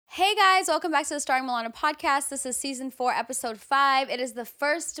Hey guys, welcome back to the Starring Milana podcast. This is season 4, episode 5. It is the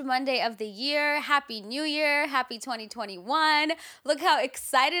first Monday of the year. Happy New Year. Happy 2021. Look how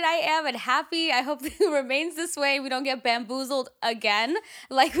excited I am and happy. I hope it remains this way. We don't get bamboozled again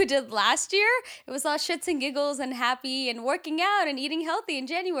like we did last year. It was all shits and giggles and happy and working out and eating healthy in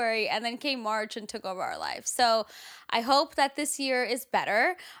January. And then came March and took over our life. So I hope that this year is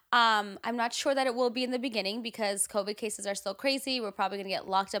better. I'm not sure that it will be in the beginning because COVID cases are still crazy. We're probably going to get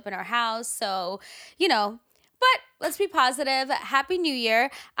locked up in our house. So, but let's be positive. Happy New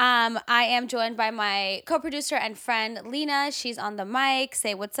Year. I am joined by my co-producer and friend, Lena. She's on the mic.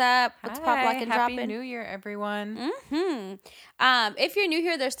 Say what's up. What's pop, lock, and Happy dropping? New Year, everyone. If you're new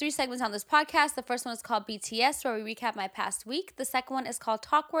here, there's 3 segments on this podcast. The first one is called BTS, where we recap my past week. The second one is called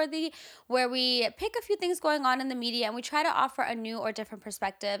Talkworthy, where we pick a few things going on in the media and we try to offer a new or different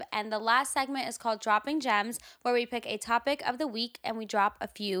perspective. And the last segment is called Dropping Gems, where we pick a topic of the week and we drop a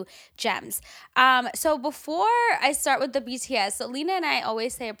few gems. So before I start with the BTS, so Lena and I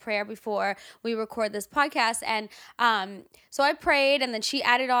always say a prayer before we record this podcast. And so I prayed and then she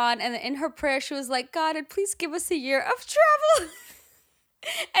added on. And in her prayer, she was like, God, please give us a year of travel.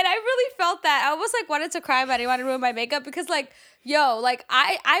 And I really felt that. I almost wanted to cry, but I didn't want to ruin my makeup because I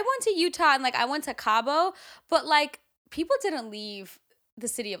went to Utah and I went to Cabo, but people didn't leave the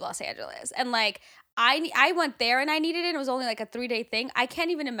city of Los Angeles. And I went there and I needed it. It was only a 3-day thing. I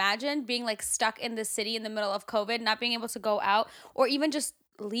can't even imagine being stuck in this city in the middle of COVID, not being able to go out or even just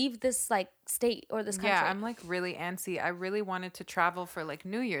leave this state or this country. Yeah, I'm really antsy. I really wanted to travel for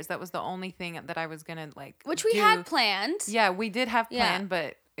New Year's. That was the only thing that I was gonna which we had planned. Yeah, we did have planned,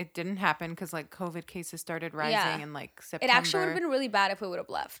 but it didn't happen because COVID cases started rising in September. It actually would have been really bad if we would have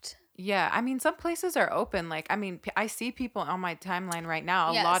left. Yeah, I mean, some places are open. I see people on my timeline right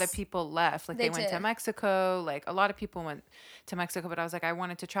now. A lot of people left. They went to Mexico. A lot of people went to Mexico, but I was I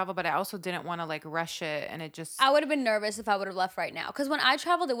wanted to travel, but I also didn't want to rush it. And it just... I would have been nervous if I would have left right now. Because when I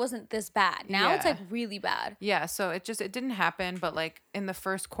traveled, it wasn't this bad. Now it's really bad. Yeah, so it didn't happen. But in the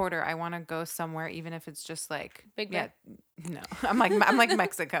first quarter, I want to go somewhere, even if it's just Big yeah, no, I'm like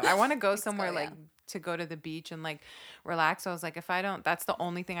Mexico. I want to go somewhere to go to the beach and relax. So I was if I don't, that's the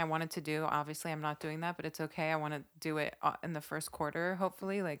only thing I wanted to do. Obviously, I'm not doing that, but it's okay. I want to do it in the first quarter,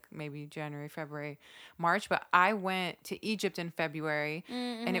 hopefully, maybe January, February, March. But I went to Egypt in February,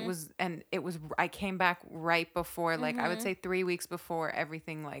 and it was I came back right before, I would say 3 weeks before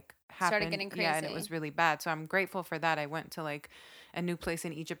everything happened. Started getting crazy. Yeah, and it was really bad. So I'm grateful for that. I went to a new place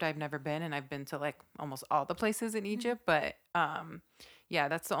in Egypt I've never been, and I've been to almost all the places in Egypt, but yeah,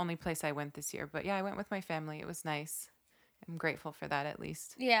 that's the only place I went this year. But yeah, I went with my family. It was nice. I'm grateful for that, at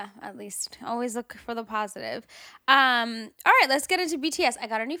least. Yeah, at least. Always look for the positive. All right, let's get into BTS. I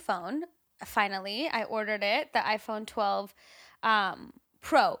got a new phone. Finally, I ordered it, the iPhone 12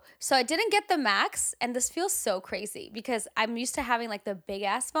 Pro. So I didn't get the Max, and this feels so crazy because I'm used to having the big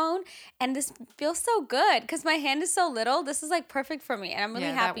ass phone, and this feels so good because my hand is so little. This is perfect for me, and I'm really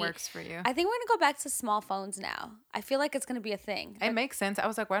happy. That works for you. I think we're gonna go back to small phones now. I feel like it's gonna be a thing. It makes sense. I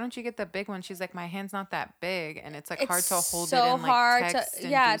was why don't you get the big one? She's my hand's not that big, and it's hard to hold so it and hard text to and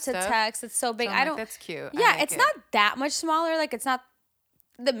yeah do to stuff. text. It's so big. So I don't. That's cute. Yeah, it's not that much smaller. It's not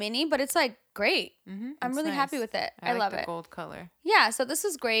the mini, but it's great. I'm really happy with it. I love the it. Gold color. Yeah, so this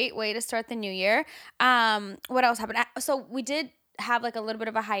is great way to start the new year. What else happened? So we did have a little bit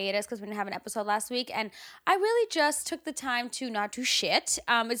of a hiatus because we didn't have an episode last week, and I really just took the time to not do shit.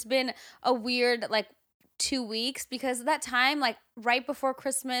 It's been a weird 2 weeks because that time right before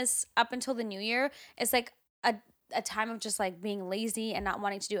Christmas up until the new year is a time of just being lazy and not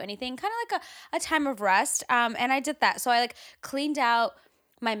wanting to do anything, kind of a time of rest. And I did that. So I cleaned out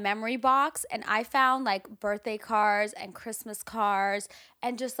my memory box and I found birthday cards and Christmas cards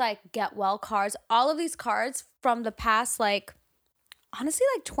and just get well cards, all of these cards from the past honestly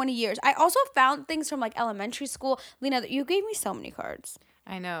 20 years. I also found things from elementary school. Lena, you gave me so many cards.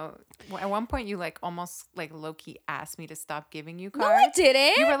 I know. At one point, you almost low-key asked me to stop giving you cards. No, I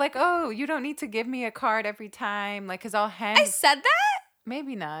didn't. You were oh, you don't need to give me a card every time. Because I'll hand... I said that?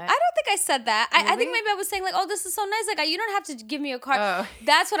 Maybe not. I don't think I said that. Really? I think maybe I was saying oh, this is so nice. You don't have to give me a card. Oh.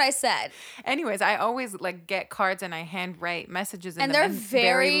 That's what I said. Anyways, I always get cards and I handwrite messages in and them. They're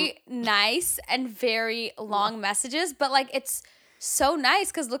very nice and very long messages, but it's so nice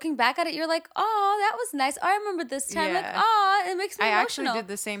because looking back at it, you're oh, that was nice. I remember this time. Oh, it makes me emotional. I actually did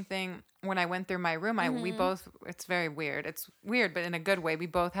the same thing when I went through my room. We both, it's very weird. It's weird, but in a good way. We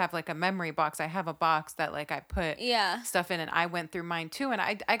both have a memory box. I have a box that I put stuff in, and I went through mine too. And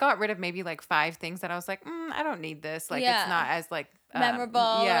I got rid of maybe 5 things that I was I don't need this. It's not as memorable.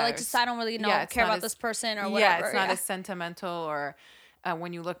 Or just I don't really care about this person or whatever. Yeah, it's not as sentimental or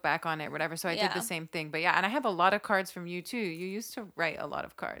when you look back on it, whatever. So I did Yeah. the same thing. But yeah, and I have a lot of cards from you too. You used to write a lot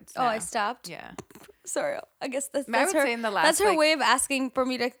of cards. Oh, I now. stopped? Yeah. Sorry. I guess that's I would her, say in the last, that's her like- way of asking for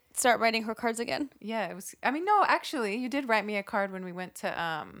me to start writing her cards again. Yeah, it was. I mean, no, actually, you did write me a card when we went to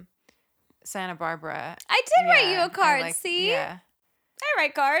Santa Barbara. I did write you Yeah, a card, I see? Yeah. I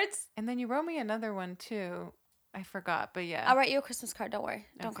write cards. And then you wrote me another one too. I forgot, but yeah. I'll write you a Christmas card. Don't worry.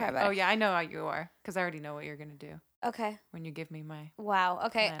 Don't cry about it. Oh yeah, I know how you are because I already know what you're gonna do Okay. when you give me my. Wow.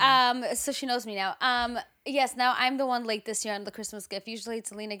 Okay. So she knows me now. Yes. Now I'm the one late this year on the Christmas gift. Usually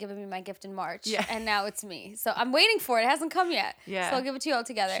it's Alina giving me my gift in March. Yeah. And now it's me. So I'm waiting for it. It hasn't come yet. Yeah. So I'll give it to you all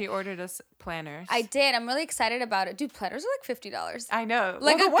together. She ordered us planners. I did. I'm really excited about it. Dude, planners are like $50. I know.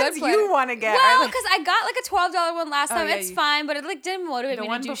 Like well, a the good ones planner. you want to get. Well, are like- because I got like a $12 one last time. yeah, It's fine, but it like didn't motivate the me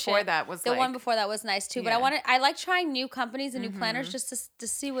one to do before shit. that was the like, one before that was nice too. But Yeah. I like trying new companies and new planners just to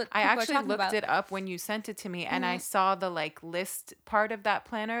see what I people are actually talking looked about. it up when you sent it to me, and I saw the like list part of that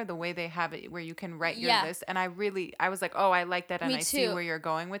planner, the way they have it, where you can write your Yeah. list, and I was like, oh, I like that, and Me I see too. where you're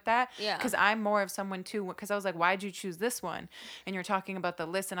going with that. Yeah. Because I'm more of someone too. Because I was like, why'd you choose this one? And you're talking about the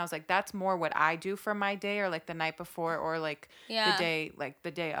list, and I was like, that's more what I do for my day, or like the night before, or like Yeah.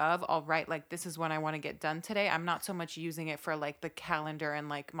 the day of. I'll write like, this is what I want to get done today. I'm not so much using it for like the calendar and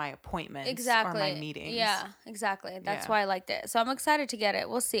like my appointments Exactly. or my meetings. Yeah, exactly. That's Yeah. why I liked it. So I'm excited to get it.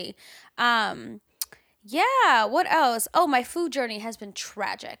 We'll see. Yeah, what else? Oh, my food journey has been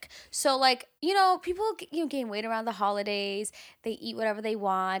tragic. So like, people gain weight around the holidays. They eat whatever they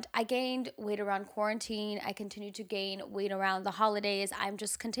want. I gained weight around quarantine. I continue to gain weight around the holidays. I'm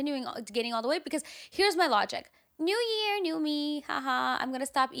just continuing gaining all the weight because here's my logic. New year, new me, haha. I'm gonna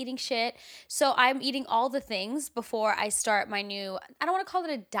stop eating shit. So I'm eating all the things before I start my new, I don't wanna call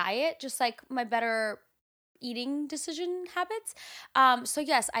it a diet, just like my better eating decision habits. So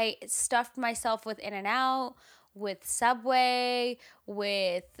yes, I stuffed myself with In-N-Out, with Subway,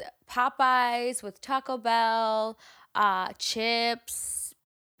 with Popeyes, with Taco Bell, chips,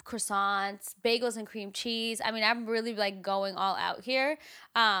 croissants, bagels and cream cheese. I mean, I'm really like going all out here.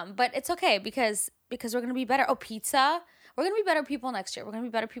 But it's okay because we're gonna be better. Oh, pizza. We're gonna be better people next year. We're gonna be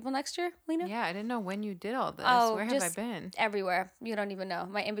better people next year, Lena. Yeah, I didn't know when you did all this. Oh, Where have I just been? everywhere. You don't even know.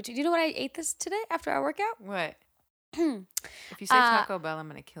 My in between. Do you know what I ate this today after our workout? What? If you say Taco Bell, I'm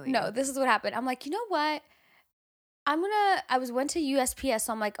gonna kill you. No, this is what happened. I'm like, you know what? Went to USPS,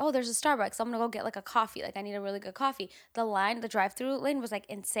 so I'm like, oh, there's a Starbucks. So I'm gonna go get like a coffee. Like I need a really good coffee. The drive-through lane was like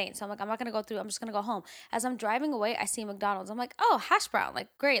insane. So I'm like, I'm not gonna go through. I'm just gonna go home. As I'm driving away, I see McDonald's. I'm like, oh, hash brown. Like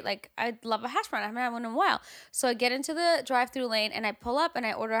great. Like I love a hash brown. I haven't had one in a while. So I get into the drive-through lane and I pull up and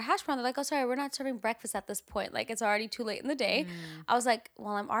I order a hash brown. They're like, oh, sorry, we're not serving breakfast at this point. Like it's already too late in the day. I was like,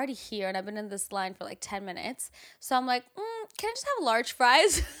 well, I'm already here and I've been in this line for like 10 minutes. So I'm like, can I just have large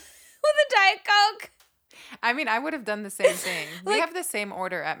fries with a Diet Coke? I mean, I would have done the same thing. We Like- have the same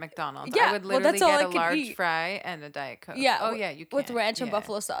order at McDonald's. Yeah, I would well, literally that's all get I a can large eat. fry and a Diet Coke. Yeah. Oh, yeah, you can. With ranch and Yeah.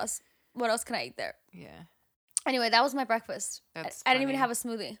 buffalo sauce. What else can I eat there? Yeah. Anyway, that was my breakfast. That's I didn't even funny. have a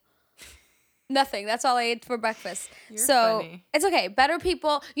smoothie. Nothing. That's all I ate for breakfast. You're so funny. it's okay. Better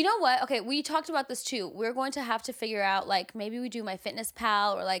people. You know what? Okay, we talked about this too. We're going to have to figure out like maybe we do My Fitness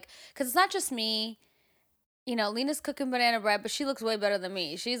Pal or like because it's not just me. Lena's cooking banana bread, but she looks way better than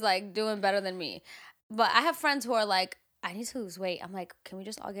me. She's like doing better than me. But I have friends who are like, I need to lose weight. I'm like, can we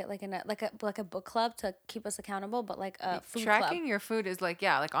just all get like a book club to keep us accountable, but like a food Tracking club. your food is like,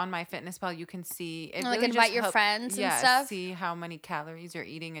 yeah, like on MyFitnessPal, you can see. It Like really invite just your friends and yeah, stuff. see how many calories you're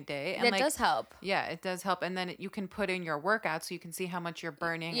eating a day. And That like, does help. Yeah, it does help. And then you can put in your workout so you can see how much you're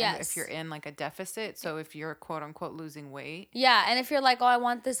burning and Yes. if you're in like a deficit. So if you're quote unquote losing weight. Yeah, and if you're like, oh, I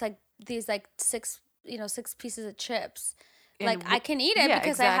want these six pieces of chips. And Like I can eat it yeah,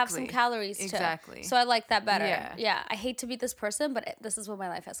 because I have some exactly. calories too. Exactly. So I like that better. Yeah. I hate to be this person, but this is what my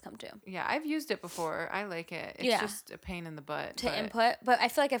life has come to. Yeah, I've used it before. I like it. It's Yeah. just a pain in the butt. To but- input, but I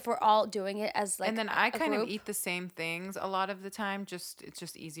feel like if we're all doing it as like and then I a kind group, of eat the same things a lot of the time. It's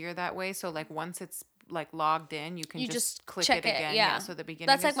just easier that way. So like once it's like logged in, you can you just click check it again. Yeah. So the beginning.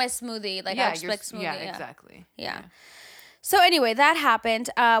 That's like is- my smoothie. Like yeah, I just like smoothie. yeah, exactly. Yeah. So anyway, that happened.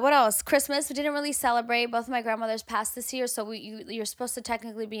 What else? Christmas. We didn't really celebrate. Both of my grandmothers passed this year, so you're supposed to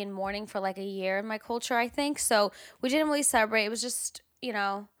technically be in mourning for like a year in my culture, I think. So we didn't really celebrate. It was just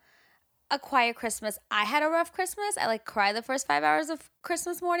a quiet Christmas. I had a rough Christmas. I like cried the first 5 hours of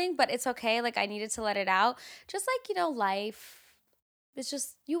Christmas morning, but it's okay. Like I needed to let it out. Just like life. It's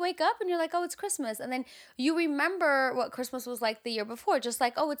just you wake up and you're like, oh, it's Christmas. And then you remember what Christmas was like the year before. Just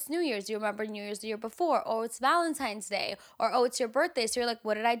like, oh, it's New Year's. You remember New Year's the year before. Or it's Valentine's Day. Or, oh, it's your birthday. So you're like,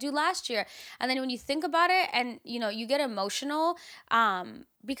 what did I do last year? And then when you think about it and, you get emotional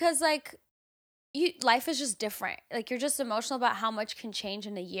because like life is just different. Like, you're just emotional about how much can change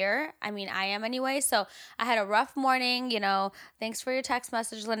in a year. I mean, I am anyway. So I had a rough morning, thanks for your text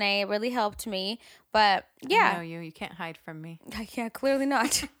message, Lene. It really helped me. But I know yeah, you can't hide from me. yeah, clearly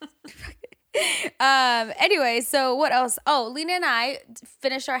not. Anyway, so what else? Oh, Lena and I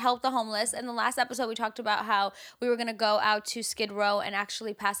finished our Help the Homeless. In the last episode, we talked about how we were gonna go out to Skid Row and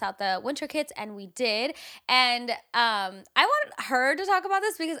actually pass out the winter kits, and we did. And I want her to talk about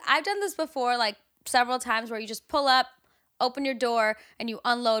this because I've done this before, like several times, where you just pull up, open your door, and you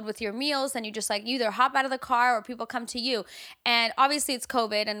unload with your meals, and you just like, you either hop out of the car or people come to you. And obviously it's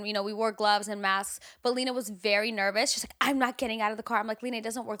COVID, and we wore gloves and masks, but Lena was very nervous. She's like, I'm not getting out of the car. I'm like, Lena, it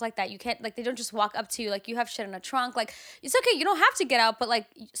doesn't work like that. You can't, like, they don't just walk up to you. Like, you have shit in a trunk. Like, it's okay, you don't have to get out, but like,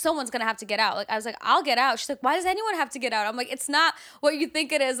 someone's gonna have to get out. Like, I was like, I'll get out. She's like, why does anyone have to get out? I'm like, it's not what you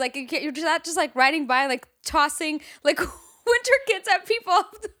think it is. Like, you're just not just like riding by, like tossing like winter kits at people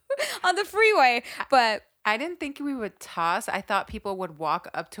on the freeway. But I didn't think we would toss. I thought people would walk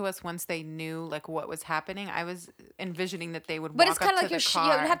up to us once they knew like what was happening. I was envisioning that they would but walk it's kind up of like to the you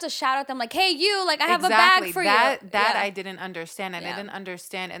car. have to shout at them like, hey, you, like, I have Exactly. a bag for that you. that Yeah. I didn't understand, and I Yeah. didn't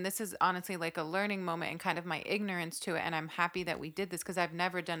understand. And this is honestly like a learning moment and kind of my ignorance to it. And I'm happy that we did this because I've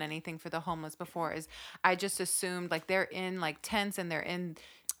never done anything for the homeless before. Is I just assumed like they're in like tents and they're in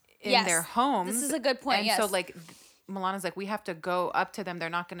Yes. their homes. This is a good point. And Yes. so like Milana's like, we have to go up to them. They're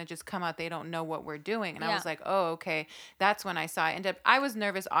not going to just come out. They don't know what we're doing. And I Yeah. was like, oh, okay. That's when I saw it. And I was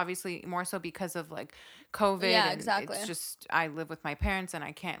nervous, obviously, more so because of like COVID. Yeah, and exactly. It's just, I live with my parents and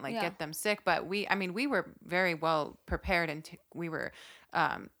I can't like Yeah. get them sick. But we were very well prepared, and we were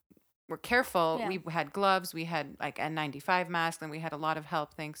careful. Yeah. We had gloves, we had like N95 masks, and we had a lot of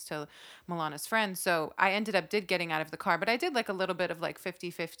help thanks to Milana's friends. So I did getting out of the car, but I did like a little bit of like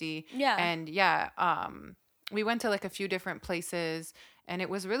 50-50. Yeah. And we went to like a few different places, and it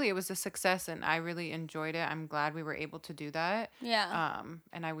was a success, and I really enjoyed it. I'm glad we were able to do that. Yeah.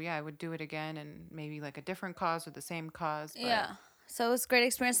 And I would do it again, and maybe like a different cause or the same cause. But Yeah. So it was a great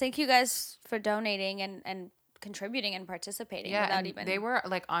experience. Thank you guys for donating and contributing and participating yeah, without and even. they were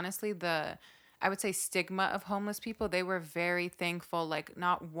like, honestly, I would say stigma of homeless people, they were very thankful. Like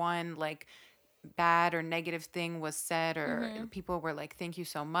not one like bad or negative thing was said, or people were like, thank you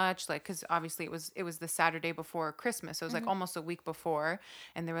so much, like, because obviously it was the Saturday before Christmas, so it was like almost a week before,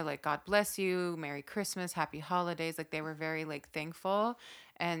 and they were like, God bless you, Merry Christmas, Happy Holidays. Like they were very like thankful.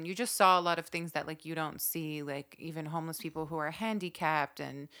 And you just saw a lot of things that like you don't see, like even homeless people who are handicapped,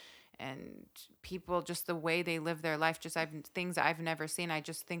 and people, just the way they live their life, just things I've never seen. I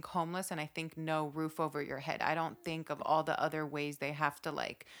just think homeless, and I think no roof over your head. I don't think of all the other ways they have to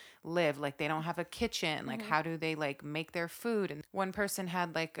like live. Like they don't have a kitchen. Like how do they like make their food? And one person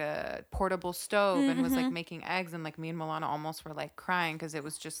had like a portable stove and was like making eggs, and like me and Milana almost were like crying because it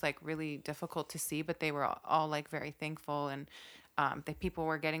was just like really difficult to see, but they were all like very thankful. And that people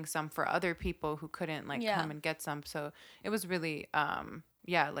were getting some for other people who couldn't like Yeah. come and get some. So it was really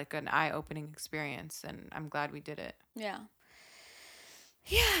like an eye-opening experience, and I'm glad we did it. Yeah.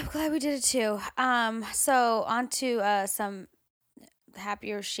 Yeah, I'm glad we did it too. So on to some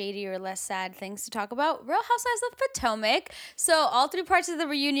happier, shadier, less sad things to talk about. Real Housewives of Potomac. So all 3 parts of the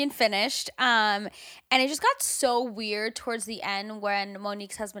reunion finished. And it just got so weird towards the end when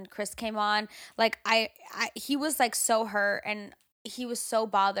Monique's husband Chris came on. Like he was like so hurt, and he was so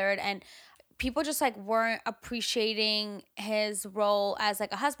bothered, and people just like weren't appreciating his role as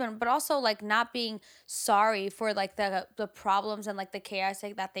like a husband, but also like not being sorry for like the problems and like the chaos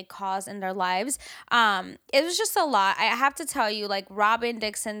like, that they cause in their lives. It was just a lot. I have to tell you, like Robin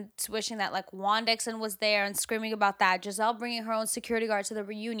Dixon wishing that like Juan Dixon was there and screaming about that. Giselle bringing her own security guard to the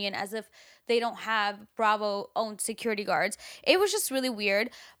reunion as if they don't have Bravo owned security guards. It was just really weird.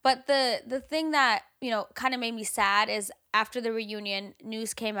 But the thing that, kind of made me sad is after the reunion,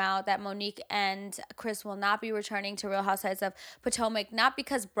 news came out that Monique and Chris will not be returning to Real Housewives of Potomac, not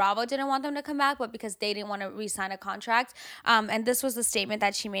because Bravo didn't want them to come back, but because they didn't want to re-sign a contract. And this was the statement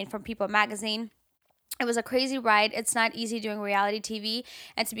that she made from People magazine. It was a crazy ride. It's not easy doing reality TV.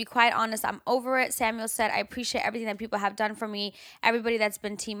 And to be quite honest, I'm over it. Samuel said, I appreciate everything that people have done for me. Everybody that's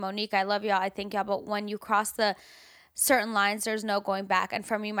been Team Monique, I love y'all. I thank y'all. But when you cross the certain lines, there's no going back. And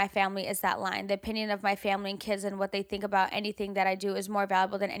for me, my family is that line. The opinion of my family and kids and what they think about anything that I do is more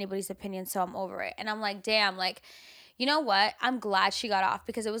valuable than anybody's opinion. So I'm over it. And I'm like, damn, like, you know what? I'm glad she got off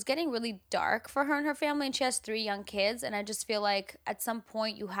because it was getting really dark for her and her family. And she has 3 young kids. And I just feel like at some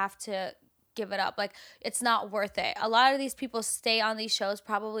point you have to give it up. Like, it's not worth it. A lot of these people stay on these shows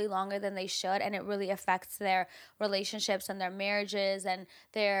probably longer than they should, and it really affects their relationships and their marriages and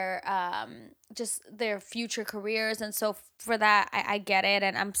their just their future careers. And so for that, I get it,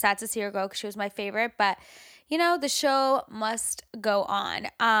 and I'm sad to see her go because she was my favorite. But you know, the show must go on.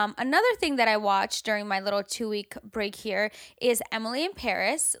 Another thing that I watched during my little 2-week break here is Emily in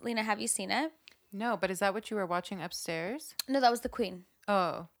Paris. Lena, have you seen it? No, but is that what you were watching upstairs? No, that was The Queen.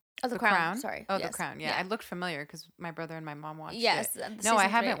 Oh. Oh, the Crown. Sorry. Oh, yes. The Crown. Yeah, it looked familiar because my brother and my mom watched yes, it. No, I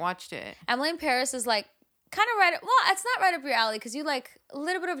haven't watched it. Emily in Paris is like kind of right. Well, it's not right up your alley because you like a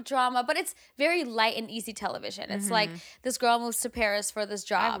little bit of drama, but it's very light and easy television. It's like this girl moves to Paris for this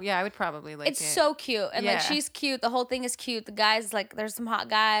job. I would probably like it. It's so cute. And like she's cute. The whole thing is cute. The guys, like, there's some hot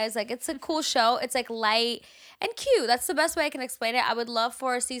guys. Like, it's a cool show. It's like light and cute. That's the best way I can explain it. I would love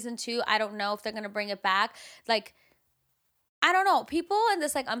for a season 2. I don't know if they're going to bring it back. Like, I don't know. People in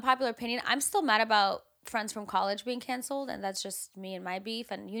this like unpopular opinion, I'm still mad about Friends from College being canceled, and that's just me and my beef.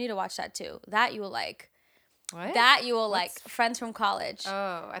 And you need to watch that too. That you will like. What? That you will like. Friends from College.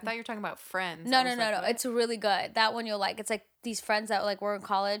 Oh, I thought you were talking about Friends. No. It's really good. That one you'll like. It's like these friends that like were in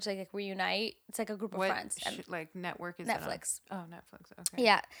college, like reunite. It's like a group of friends. Like network is Netflix. Oh, Netflix. Okay.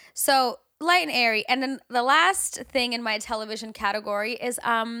 Yeah. So light and airy. And then the last thing in my television category is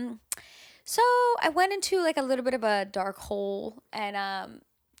so I went into like a little bit of a dark hole and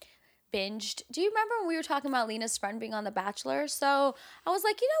binged. Do you remember when we were talking about Lena's friend being on The Bachelor? So I was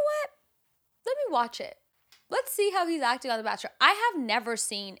like, you know what? Let me watch it. Let's see how he's acting on The Bachelor. I have never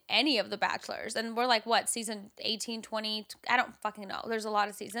seen any of The Bachelors. And we're like, what, season 18, 20? I don't fucking know. There's a lot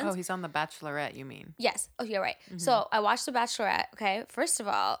of seasons. Oh, he's on The Bachelorette, you mean? Yes. Oh, you're right. Mm-hmm. So I watched The Bachelorette, okay? First of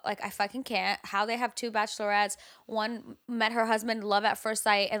all, like, I fucking can't. How they have 2 bachelorettes. One met her husband, love at first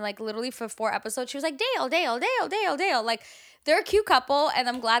sight. And, like, literally for 4 episodes, she was like, Dale. Like, they're a cute couple, and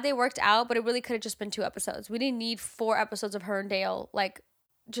I'm glad they worked out. But it really could have just been 2 episodes. We didn't need 4 episodes of her and Dale, like,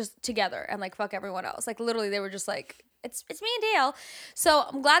 just together and like fuck everyone else. Like literally they were just like, it's me and Dale. So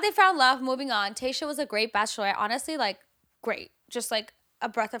I'm glad they found love. Moving on. Tayshia was a great bachelorette. Honestly, like great. Just like a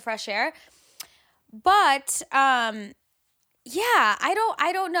breath of fresh air. But yeah,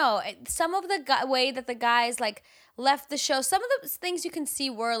 I don't know. Some of the way that the guys like left the show, some of the things you can see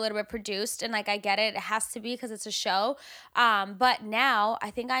were a little bit produced, and like I get it. It has to be because it's a show. But now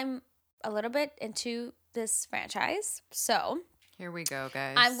I think I'm a little bit into this franchise. So here we go,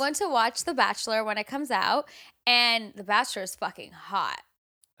 guys. I'm going to watch The Bachelor when it comes out, and The Bachelor is fucking hot.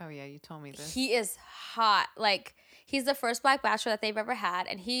 Oh, yeah, you told me this. He is hot. Like, he's the first Black Bachelor that they've ever had,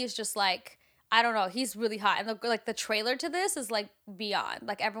 and he is just like, I don't know, he's really hot. And the trailer to this is like beyond.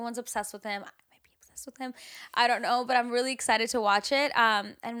 Like, everyone's obsessed with him. I might be obsessed with him. I don't know, but I'm really excited to watch it.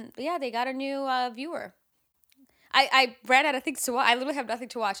 And yeah, they got a new viewer. I ran out of things to watch. I literally have nothing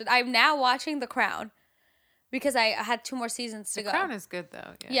to watch. I'm now watching The Crown. Because I had 2 more seasons to go. The Crown is good,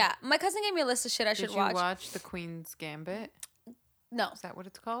 though. Yeah. My cousin gave me a list of shit I should watch. Did you watch The Queen's Gambit? No. Is that what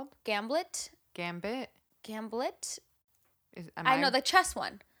it's called? Gambit? Gambit? I know, the chess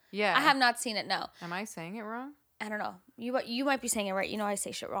one. Yeah. I have not seen it, no. Am I saying it wrong? I don't know. You might be saying it right. You know I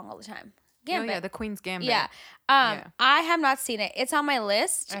say shit wrong all the time. Gambit. Oh, yeah, The Queen's Gambit. Yeah. I have not seen it. It's on my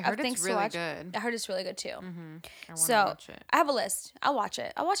list of things to watch. Good. I heard it's really good, too. Mm-hmm. I want to watch it. I have a list. I'll watch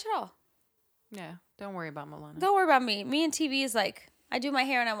it. I'll watch it all. Yeah, don't worry about Milana. Don't worry about me. Me and TV is like, I do my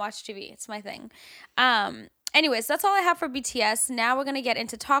hair and I watch TV. It's my thing. Anyways, that's all I have for BTS. Now we're going to get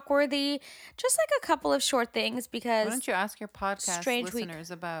into Talkworthy. Just like a couple of short things because... Why don't you ask your podcast listeners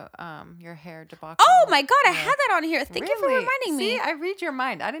about your hair debacle? Oh my God, I had that on here. Thank you for reminding me. See, I read your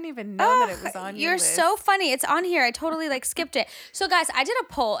mind. I didn't even know that it was on your list. You're so funny. It's on here. I totally like skipped it. So guys, I did a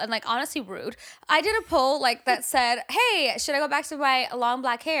poll and like honestly rude. I did a poll like that said, hey, should I go back to my long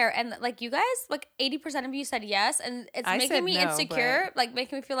black hair? And like you guys, like 80% of you said yes. And it's making me insecure, like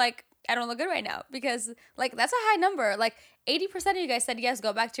making me feel like I don't look good right now because like that's a high number. Like 80% of you guys said yes,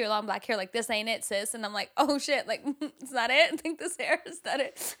 go back to your long black hair. Like this ain't it, sis. And I'm like, oh shit, like it's not it. I think this hair is not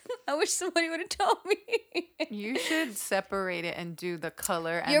it. I wish somebody would have told me. You should separate it and do the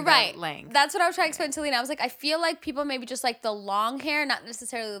color and You're right. the length. That's what I was trying to explain to Lena. I was like, I feel like people maybe just like the long hair, not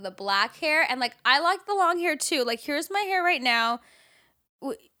necessarily the black hair. And like I like the long hair too. Like here's my hair right now.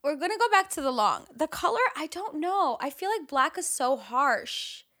 We're gonna go back to the long. The color, I don't know. I feel like black is so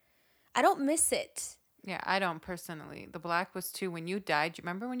harsh. I don't miss it. Yeah, I don't personally. The black was too, when you dyed,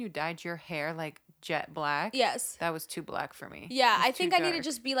 remember when you dyed your hair like jet black? Yes. That was too black for me. Yeah, I think I need to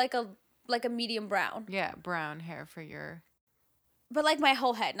just be like a medium brown. Yeah, brown hair for your... But like my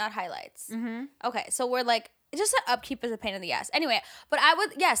whole head, not highlights. Mm-hmm. Okay, so we're like, just the upkeep is a pain in the ass. Anyway, but I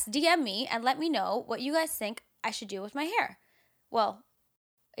would, yes, DM me and let me know what you guys think I should do with my hair. Well,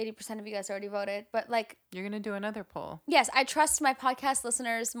 80% of you guys already voted, but like, You're going to do another poll. yes, I trust my podcast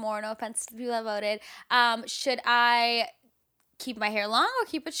listeners more. No offense to the people that voted. Should I keep my hair long or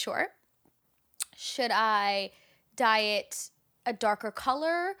keep it short? Should I dye it a darker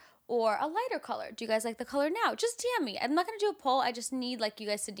color or a lighter color? Do you guys like the color now? Just DM me. I'm not going to do a poll. I just need like you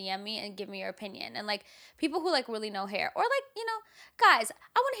guys to DM me and give me your opinion. And like people who like really know hair, or like, you know, guys,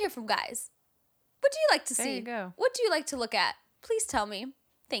 I want to hear from guys. What do you like to see? There you go. What do you like to look at? Please tell me.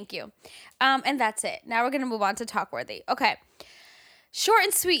 Thank you. And that's it. Now we're going to move on to Talkworthy. Okay. Short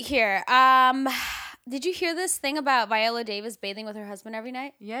and sweet here. Did you hear this thing about Viola Davis bathing with her husband every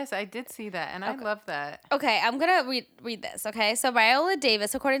night? Yes, I did see that, and I love that. Okay, I'm going to read this, okay? So Viola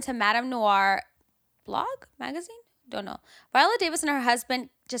Davis, according to Madame Noir blog, magazine? Don't know. Viola Davis and her husband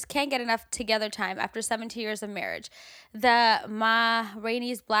just can't get enough together time after 17 years of marriage. The Ma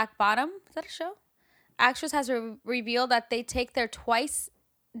Rainey's Black Bottom, is that a show? Actress has revealed that they take their twice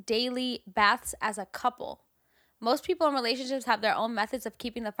daily baths as a couple. Most people in relationships have their own methods of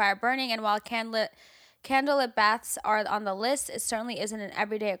keeping the fire burning, and while candlelit baths are on the list, it certainly isn't an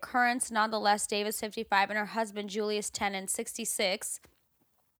everyday occurrence. Nonetheless, Davis, 55, and her husband, Julius, 10 and 66,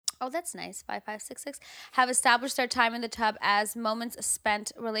 oh, that's nice, 5566, have established their time in the tub as moments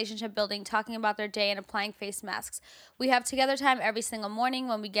spent relationship building, talking about their day, and applying face masks. We have together time every single morning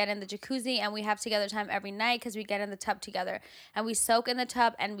when we get in the jacuzzi, and we have together time every night because we get in the tub together, and we soak in the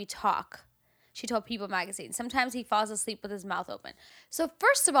tub and we talk. She told People magazine. Sometimes he falls asleep with his mouth open. So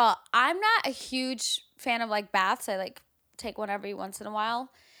first of all, I'm not a huge fan of like baths. I like take one every once in a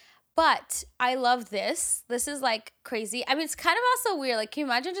while. But I love this. This is like crazy. I mean, it's kind of also weird. Like, can you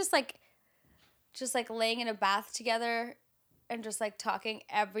imagine just like laying in a bath together and just like talking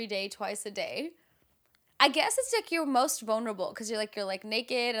every day, twice a day? I guess it's like you're most vulnerable because you're like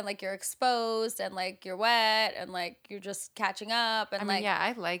naked and like you're exposed and like you're wet and like you're just catching up and yeah,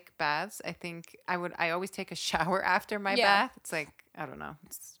 I like baths. I think I always take a shower after my bath. It's like, I don't know,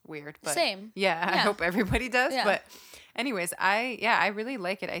 it's weird, but same. Yeah, I hope everybody does. Yeah. But anyways, I really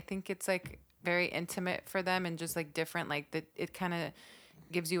like it. I think it's like very intimate for them and just like different, like it kind of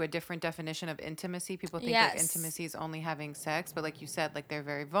gives you a different definition of intimacy. People think like intimacy is only having sex, but like you said, like they're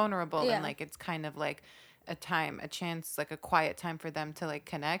very vulnerable and like it's kind of like a chance, like a quiet time for them to like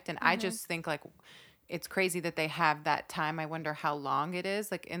connect. And I just think like it's crazy that they have that time. I wonder how long it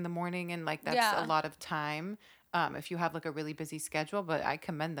is, like in the morning, and like that's a lot of time if you have like a really busy schedule, but I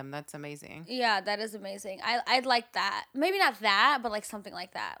commend them. That's amazing. Yeah, that is amazing. I'd like that. Maybe not that, but like something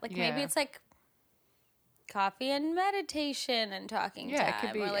like that. Like maybe it's like coffee and meditation and talking time, it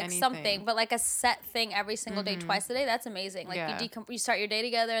could be or like anything. Something, but like a set thing every single day, twice a day. That's amazing. Like you start your day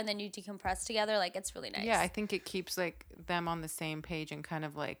together and then you decompress together. Like it's really nice. Yeah, I think it keeps like them on the same page and kind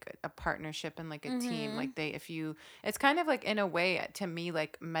of like a partnership and like a team. Like it's kind of like in a way to me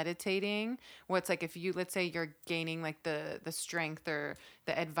like meditating. Where it's like if you, let's say you're gaining like the strength or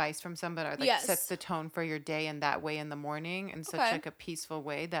the advice from somebody, or like sets the tone for your day in that way in the morning in such like a peaceful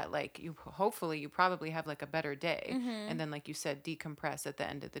way that like you probably have like a better day, and then like you said, decompress at the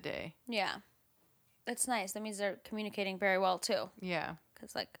end of the day. Yeah, that's nice. That means they're communicating very well too. Yeah,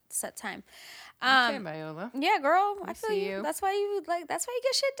 because like set time. Okay, Viola. Yeah, girl, I feel you. That's why you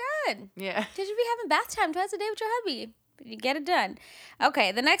get shit done. Yeah, because you be having bath time twice a day with your hubby. You get it done.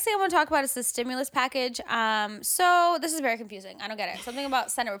 Okay, the next thing I want to talk about is the stimulus package. So this is very confusing. I don't get it. Something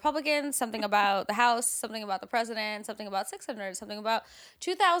about Senate Republicans, something about the House, something about the president, something about $600, something about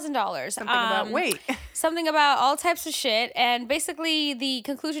 $2,000. Something about weight. Something about all types of shit. And basically the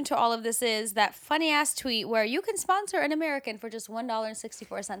conclusion to all of this is that funny ass tweet where you can sponsor an American for just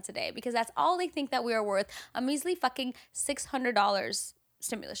 $1.64 a day, because that's all they think that we are worth, a measly fucking $600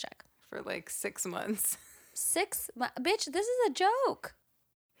 stimulus check. For like 6 months. Bitch, this is a joke.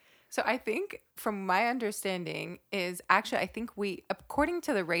 So I think from my understanding is actually, I think according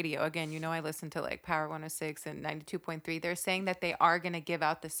to the radio, again, I listen to like Power 106 and 92.3. They're saying that they are going to give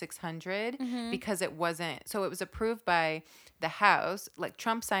out the 600 because it was approved by the House. Like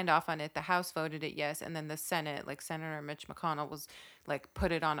Trump signed off on it. The House voted it yes. And then the Senate, like Senator Mitch McConnell was like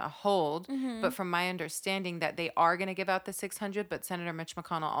put it on a hold. But from my understanding that they are going to give out the 600, but Senator Mitch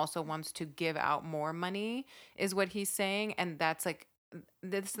McConnell also wants to give out more money is what he's saying. And that's like,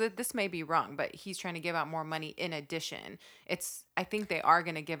 this may be wrong, but he's trying to give out more money in addition. I think they are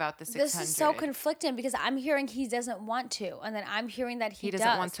going to give out the 600. This is so conflicting because I'm hearing he doesn't want to, and then I'm hearing that he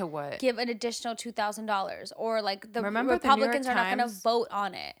doesn't want to what? Give an additional $2,000, or like the Republicans are not going to vote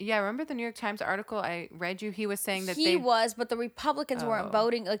on it. Yeah, remember the New York Times article I read you? He was saying that but the Republicans weren't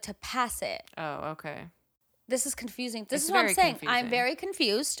voting like to pass it. Oh, okay. This is confusing. This It's is what I'm very saying. I'm confusing. very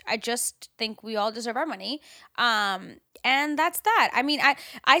confused. I just think we all deserve our money. And that's that. I mean,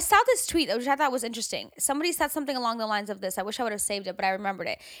 I saw this tweet, which I thought was interesting. Somebody said something along the lines of this. I wish I would have saved it, but I remembered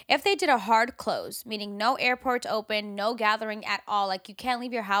it. If they did a hard close, meaning no airports open, no gathering at all, like you can't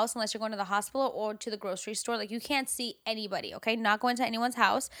leave your house unless you're going to the hospital or to the grocery store. Like you can't see anybody, okay? Not going to anyone's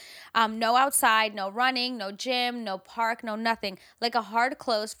house. No outside, no running, no gym, no park, no nothing. Like a hard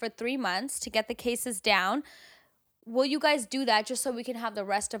close for 3 months to get the cases down. Will you guys do that just so we can have the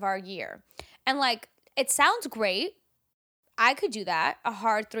rest of our year? And like, it sounds great. I could do that, a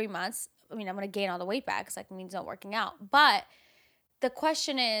hard 3 months. I mean, I'm going to gain all the weight back because that means not working out. But the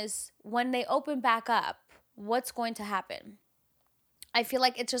question is, when they open back up, what's going to happen? I feel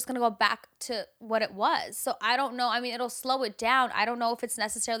like it's just going to go back to what it was. So I don't know. I mean, it'll slow it down. I don't know if it's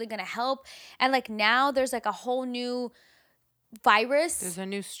necessarily going to help. And like now there's like a whole new virus. There's a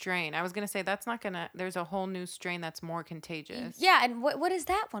new strain. I was going to say that's not going to, there's a whole new strain that's more contagious. Yeah. And what is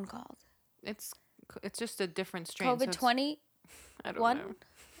that one called? It's just a different strain. COVID-20? I don't know.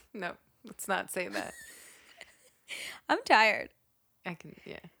 No, let's not say that. I'm tired.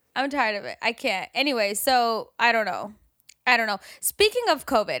 Yeah. I'm tired of it. I can't. Anyway, so I don't know. Speaking of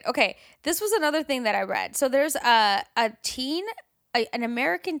COVID, okay, this was another thing that I read. So there's an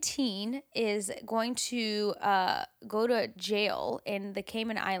American teen is going to go to jail in the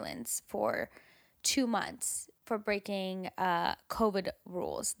Cayman Islands for 2 months for breaking COVID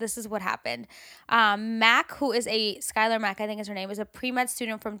rules. This is what happened. Mac, who is Skylar Mack, I think is her name, is a pre-med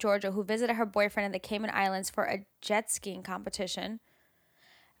student from Georgia who visited her boyfriend in the Cayman Islands for a jet skiing competition.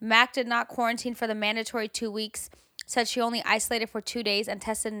 Mac did not quarantine for the mandatory 2 weeks, said she only isolated for 2 days and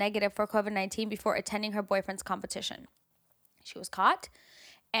tested negative for COVID-19 before attending her boyfriend's competition. She was caught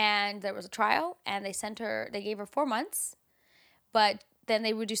and there was a trial and they gave her 4 months, but then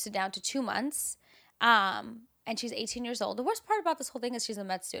they reduced it down to 2 months. And she's 18 years old. The worst part about this whole thing is she's a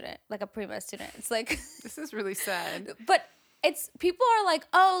med student, like a pre-med student. It's like this is really sad. But people are like,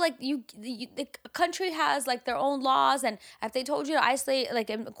 oh, like the country has like their own laws, and if they told you to isolate,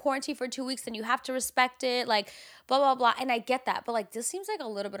 like in quarantine for 2 weeks, then you have to respect it, like blah blah blah. And I get that, but like this seems like a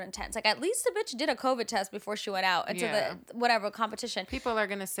little bit intense. Like at least the bitch did a COVID test before she went out into the whatever competition. People are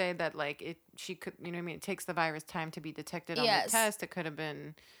gonna say that like she could, you know what I mean? It takes the virus time to be detected on the test. It could have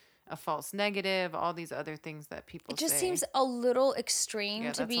been a false negative, all these other things that people say. It just seems a little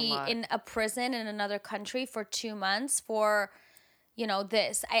extreme to be in a prison in another country for 2 months for, you know,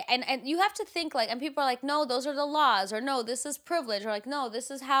 this. And you have to think like, and people are like, no, those are the laws, or no, this is privilege, or like, no,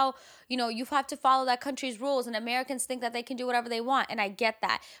 this is how, you know, you have to follow that country's rules, and Americans think that they can do whatever they want. And I get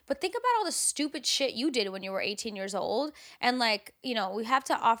that. But think about all the stupid shit you did when you were 18 years old. And like, you know, we have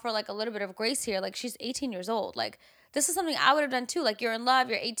to offer like a little bit of grace here. Like she's 18 years old. Like, this is something I would have done too. Like you're in love,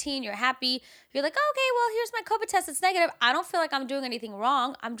 you're 18, you're happy. You're like, okay, well, here's my COVID test. It's negative. I don't feel like I'm doing anything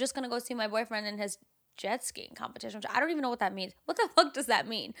wrong. I'm just going to go see my boyfriend in his jet skiing competition, which I don't even know what that means. What the fuck does that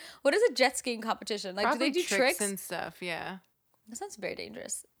mean? What is a jet skiing competition? Like, probably do they do tricks and stuff? Yeah. That sounds very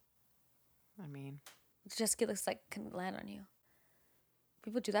dangerous. I mean, jet ski looks like can land on you.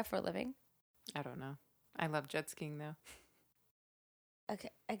 People do that for a living. I don't know. I love jet skiing though. Okay,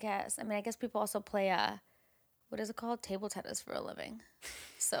 I guess. I mean, I guess people also play what is it called? Table tennis for a living.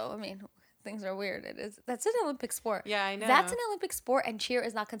 So, I mean, things are weird. That's an Olympic sport. Yeah, I know. That's an Olympic sport, and cheer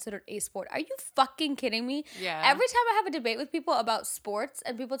is not considered a sport. Are you fucking kidding me? Yeah. Every time I have a debate with people about sports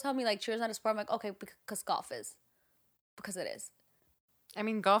and people tell me like cheer is not a sport, I'm like, okay, because golf is. Because it is. I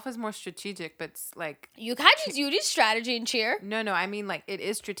mean, golf is more strategic, but it's like you kind of do strategy in cheer. No, I mean like it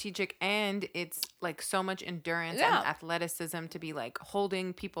is strategic, and it's like so much endurance and athleticism to be like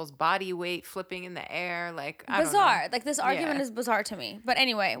holding people's body weight, flipping in the air, like bizarre. Like this argument is bizarre to me. But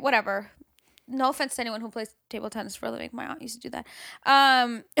anyway, whatever. No offense to anyone who plays table tennis for a living. My aunt used to do that.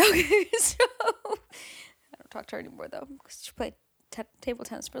 Okay, so I don't talk to her anymore though because she played table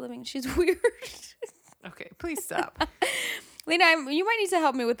tennis for a living. She's weird. Okay, please stop. Lena, you might need to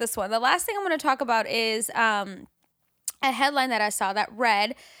help me with this one. The last thing I'm going to talk about is a headline that I saw that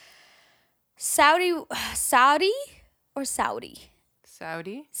read, Saudi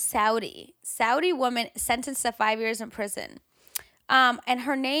woman sentenced to 5 years in prison. And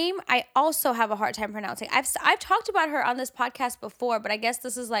her name, I also have a hard time pronouncing. I've talked about her on this podcast before, but I guess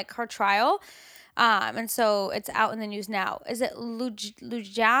this is like her trial. And so it's out in the news now. Is it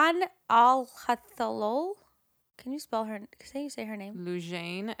Lujan Al-Hathalol? Can you spell her? Can you say her name?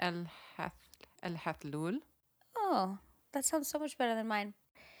 Lujain Al-Hathlul. Oh, that sounds so much better than mine.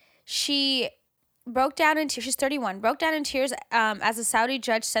 She broke down in tears. She's 31. Broke down in tears as a Saudi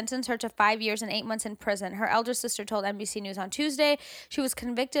judge sentenced her to 5 years and 8 months in prison. Her elder sister told NBC News on Tuesday she was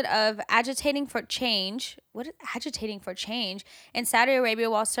convicted of agitating for change. What is agitating for change? In Saudi Arabia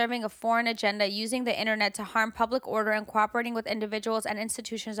while serving a foreign agenda, using the internet to harm public order and cooperating with individuals and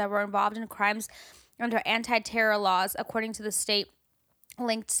institutions that were involved in crimes under anti-terror laws, according to the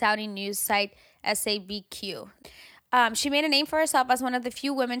state-linked Saudi news site SABQ. She made a name for herself as one of the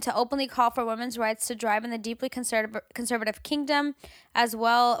few women to openly call for women's rights to drive in the deeply conservative kingdom, as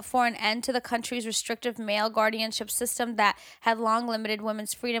well for an end to the country's restrictive male guardianship system that had long limited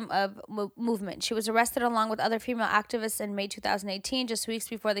women's freedom of movement. She was arrested along with other female activists in May 2018, just weeks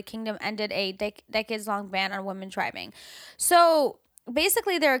before the kingdom ended a decades-long ban on women driving. So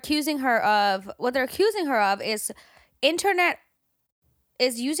basically, what they're accusing her of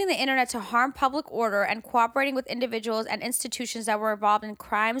is using the internet to harm public order and cooperating with individuals and institutions that were involved in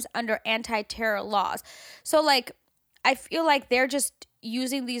crimes under anti-terror laws. So, like, I feel like they're just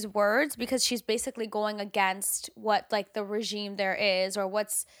using these words because she's basically going against what, like, the regime there is or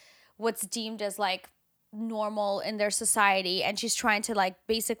what's deemed as, like, normal in their society. And she's trying to, like,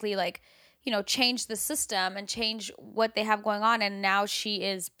 basically, like, you know, change the system and change what they have going on. And now she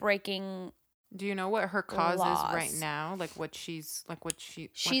is breaking. Do you know what her cause is right now? Like she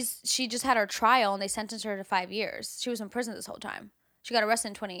just had her trial and they sentenced her to 5 years. She was in prison this whole time. She got arrested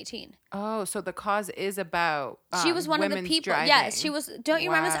in 2018. Oh, so the cause is about she was one of the people. Driving. Yes, she was. Don't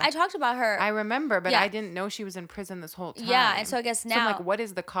you remember this? I talked about her. I remember, but I didn't know she was in prison this whole time. Yeah, and so I guess now, so I'm like, what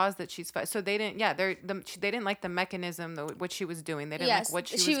is the cause that she's? So they didn't. Yeah, they didn't like the mechanism, what she was doing. They didn't like what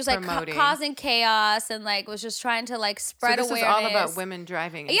she was promoting. Like causing chaos and like was just trying to like spread awareness. So this is all about women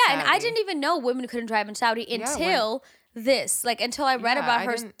driving. In Saudi. And I didn't even know women couldn't drive in Saudi until until I read about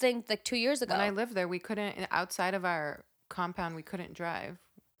her thing like 2 years ago. When I lived there, we couldn't outside of our compound. We couldn't drive.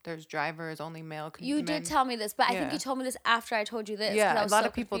 There's drivers, only male. You did tell me this, but I think you told me this after I told you this. Yeah, a lot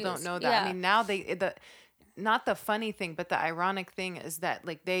of people don't know that. Yeah. I mean, now not the funny thing, but the ironic thing is that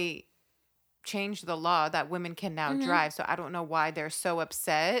like they changed the law that women can now drive. So I don't know why they're so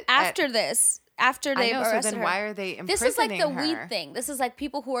upset. After they arrested her. So then why are they imprisoning her? This is like the weed thing. This is like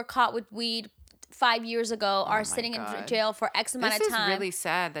people who were caught with weed 5 years ago are sitting in jail for X amount of time. This is really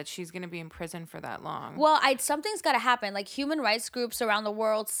sad that she's going to be in prison for that long. Well, something's got to happen. Like human rights groups around the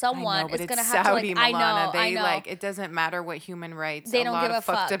world, someone is going to have Saudi, to like. Milana. I know. Like it doesn't matter what human rights. They don't give a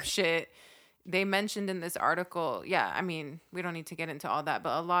fuck. Fucked up shit. They mentioned in this article. Yeah, I mean, we don't need to get into all that,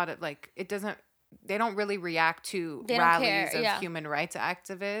 but a lot of like it doesn't. They don't really react to rallies of human rights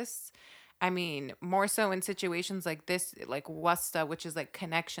activists. I mean, more so in situations like this, like Wasta, which is like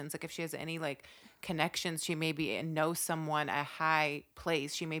connections. Like if she has any like connections, she may be know someone at a high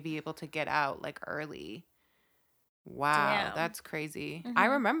place. She may be able to get out like early. Wow, that's crazy. I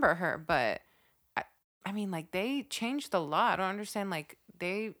remember her, but I mean, like they changed the law. I don't understand. Like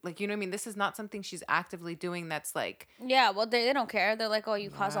they, like you know what I mean. This is not something she's actively doing. That's like well, they don't care. They're like, oh,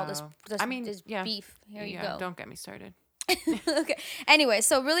 you caused all this beef. Here you go. Don't get me started. Okay. Anyway,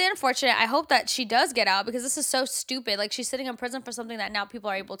 so really unfortunate. I hope that she does get out because this is so stupid. Like she's sitting in prison for something that now people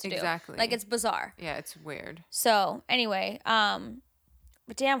are able to do. Exactly. Like it's bizarre. Yeah, it's weird. So anyway,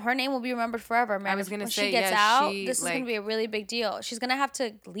 but damn, her name will be remembered forever, man. I was gonna say, she gets out, this is gonna be a really big deal. She's gonna have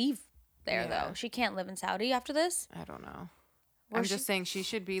to leave there though. She can't live in Saudi after this. I don't know. I'm just saying she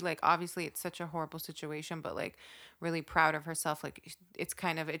should be like, obviously it's such a horrible situation, but like really proud of herself. Like it's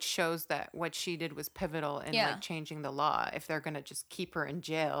kind of, it shows that what she did was pivotal in like changing the law. If they're going to just keep her in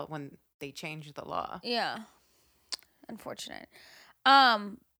jail when they change the law. Yeah. Unfortunate.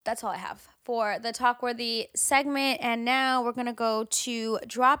 That's all I have for the Talkworthy segment. And now we're going to go to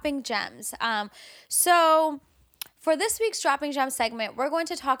Dropping Gems. So for this week's Dropping Gems segment, we're going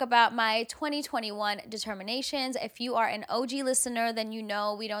to talk about my 2021 determinations. If you are an OG listener, then you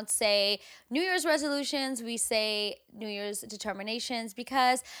know we don't say New Year's resolutions, we say New Year's determinations,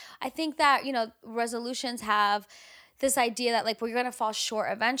 because I think that, you know, resolutions have this idea that like we're going to fall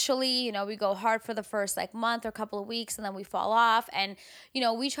short eventually. You know, we go hard for the first like month or couple of weeks and then we fall off. And, you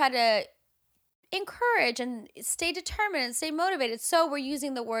know, we try to encourage and stay determined and stay motivated. So we're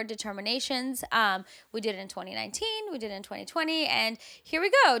using the word determinations. We did it in 2019, we did it in 2020, and here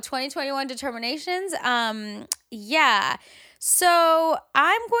we go, 2021 determinations. So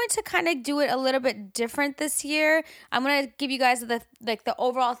I'm going to kind of do it a little bit different this year. I'm going to give you guys the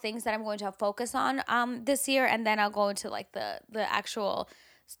overall things that I'm going to focus on this year, and then I'll go into like the actual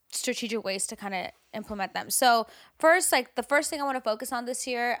strategic ways to kind of implement them. So first, like the first thing I want to focus on this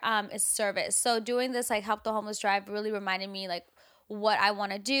year is service. So doing this like Help the Homeless Drive really reminded me like what I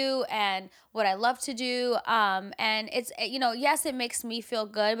want to do and what I love to do. And it's, yes, it makes me feel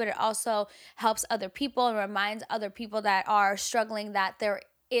good, but it also helps other people and reminds other people that are struggling that there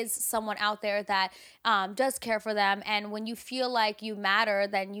is someone out there that does care for them. And when you feel like you matter,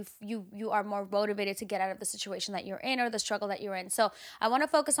 then you are more motivated to get out of the situation that you're in or the struggle that you're in. So I want to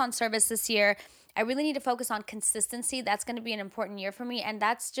focus on service this year. I really need to focus on consistency. That's going to be an important year for me. And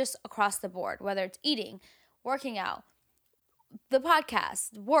that's just across the board, whether it's eating, working out, the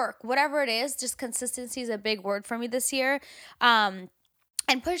podcast, work, whatever it is, just consistency is a big word for me this year. And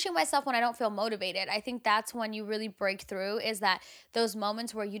pushing myself when I don't feel motivated. I think that's when you really break through, is that those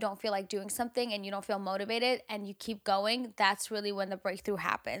moments where you don't feel like doing something and you don't feel motivated and you keep going. That's really when the breakthrough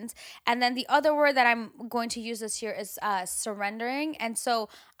happens. And then the other word that I'm going to use this year is surrendering. And so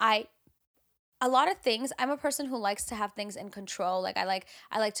a lot of things, I'm a person who likes to have things in control. Like I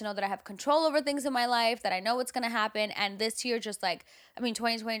like to know that I have control over things in my life, that I know what's going to happen. And this year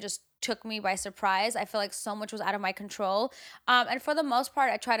 2020 just took me by surprise. I feel like so much was out of my control. And for the most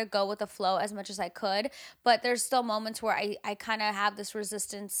part, I try to go with the flow as much as I could. But there's still moments where I kind of have this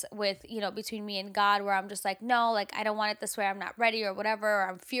resistance with, between me and God, where I'm just like, no, like I don't want it this way. I'm not ready or whatever, or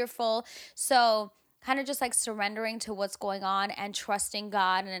I'm fearful. So kind of just like surrendering to what's going on and trusting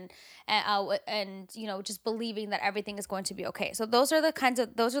God and just believing that everything is going to be okay. So those are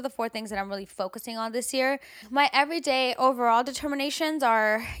the 4 things that I'm really focusing on this year. My everyday overall determinations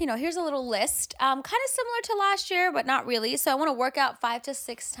are, here's a little list, kind of similar to last year, but not really. So I want to work out 5 to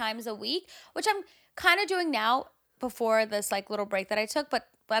 6 times a week, which I'm kind of doing now before this like little break that I took, but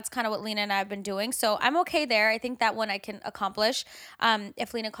that's kind of what Lena and I have been doing. So I'm okay there. I think that one I can accomplish.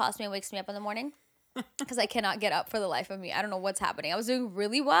 If Lena calls me and wakes me up in the morning, because I cannot get up for the life of me. I don't know what's happening. I was doing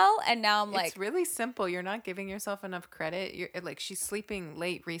really well, and now I'm like... It's really simple. You're not giving yourself enough credit. You're like, she's sleeping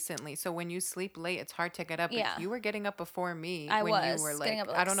late recently. So when you sleep late, it's hard to get up. Yeah. You were getting up before me. I when was you were getting up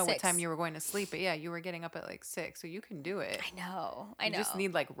at I don't know 6. what time you were going to sleep, but yeah, you were getting up at like 6. So you can do it. I know. You just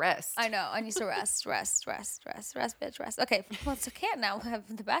need like rest. I know. I need to rest, bitch, rest. Okay, well, it's okay now. I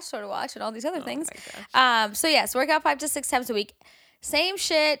have The Bachelor to watch and all these other things. My gosh. So yes, work out 5 to 6 times a week. Same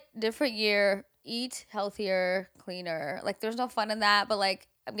shit, different year. Eat healthier, cleaner. Like there's no fun in that, but like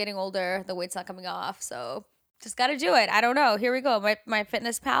I'm getting older, the weight's not coming off, so just gotta do it. I don't know. Here we go. My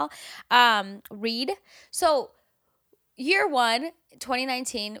fitness pal. Read. So year 1,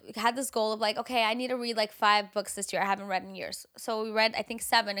 2019, we had this goal of like, okay, I need to read like 5 books this year. I haven't read in years. So we read, I think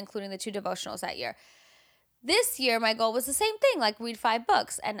 7, including the 2 devotionals that year. This year, my goal was the same thing, like read 5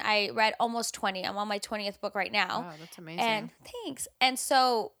 books. And I read almost 20. I'm on my 20th book right now. Wow, that's amazing. And thanks. And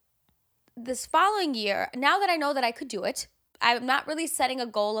so this following year, now that I know that I could do it, I'm not really setting a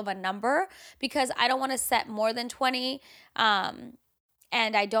goal of a number because I don't want to set more than 20.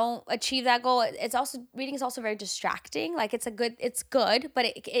 And I don't achieve that goal. Reading is also very distracting. Like it's good, but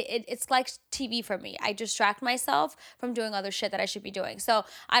it's like TV for me. I distract myself from doing other shit that I should be doing. So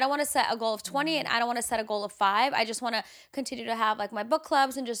I don't want to set a goal of 20 and I don't want to set a goal of 5. I just want to continue to have like my book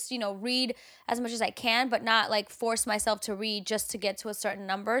clubs and just, read as much as I can, but not like force myself to read just to get to a certain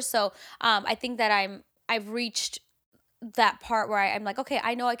number. So I think that I've reached that part where I'm like, okay,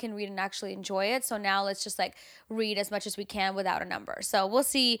 I know I can read and actually enjoy it. So now let's just like read as much as we can without a number. So we'll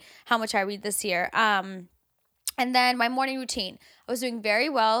see how much I read this year. And then my morning routine. I was doing very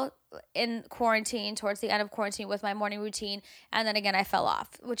well in quarantine, towards the end of quarantine with my morning routine. And then again, I fell off,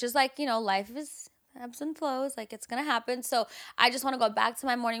 which is like, life is ebbs and flows. Like it's going to happen. So I just want to go back to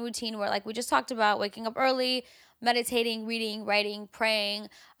my morning routine where like we just talked about, waking up early, meditating, reading, writing, praying,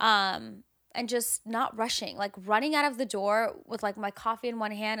 and just not rushing, like running out of the door with like my coffee in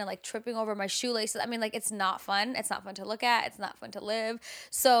one hand and like tripping over my shoelaces. I mean, like it's not fun. It's not fun to look at. It's not fun to live.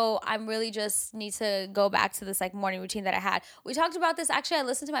 So I'm really just need to go back to this like morning routine that I had. We talked about this. Actually, I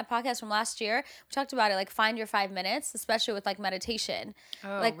listened to my podcast from last year. We talked about it, like find your 5 minutes, especially with like meditation.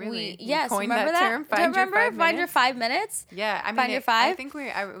 Oh, like really? Yes. Coined Remember that term? Find your 5 minutes? Yeah. I mean, Find your 5? I think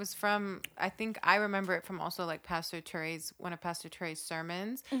I think I remember it from also like one of Pastor Trey's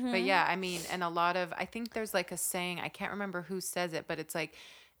sermons. Mm-hmm. But yeah, I mean, and a lot of, I think there's like a saying, I can't remember who says it, but it's like,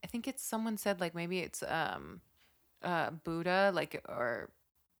 I think it's someone said like, maybe it's Buddha, like, or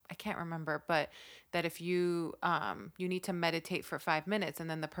I can't remember, but that if you need to meditate for 5 minutes, and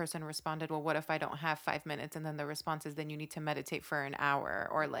then the person responded, well, what if I don't have 5 minutes? And then the response is, then you need to meditate for an hour,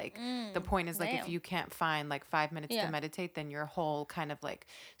 or like the point is like, if you can't find like 5 minutes to meditate, then your whole kind of like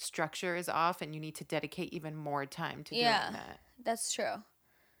structure is off, and you need to dedicate even more time to doing that. That's true.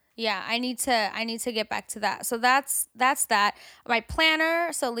 Yeah, I need to get back to that. So that's that. My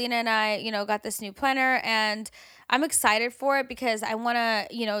planner. So Lena and I, got this new planner, and I'm excited for it because I want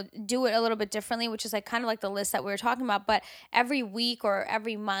to, do it a little bit differently, which is like kind of like the list that we were talking about. But every week or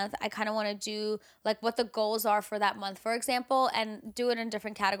every month, I kind of want to do like what the goals are for that month, for example, and do it in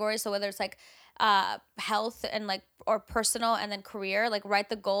different categories. So whether it's like health and like or personal and then career, like write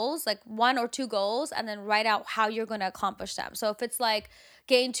the goals, like 1 or 2 goals, and then write out how you're going to accomplish them. So if it's like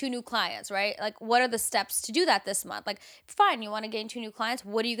gain 2 new clients, right? Like what are the steps to do that this month? Like fine, you want to gain 2 new clients,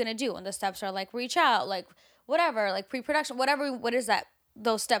 what are you going to do? And the steps are like reach out, like whatever, like pre-production, whatever, what is that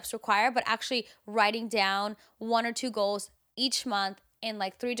those steps require, but actually writing down 1 or 2 goals each month in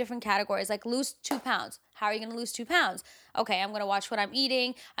like 3 different categories, like lose 2 pounds. How are you going to lose 2 pounds? Okay, I'm going to watch what I'm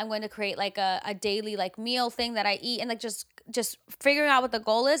eating. I'm going to create like a daily like meal thing that I eat, and like just figuring out what the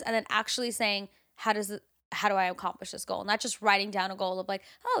goal is, and then actually saying how do I accomplish this goal? Not just writing down a goal of like,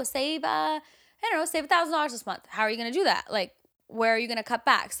 oh, save I don't know, save $1,000 this month. How are you going to do that? Like where are you going to cut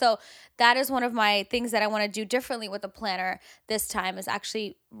back? So that is one of my things that I want to do differently with the planner this time, is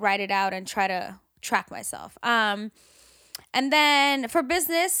actually write it out and try to track myself. And then for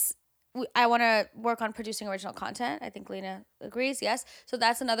business, I want to work on producing original content. I think Lena agrees. Yes. So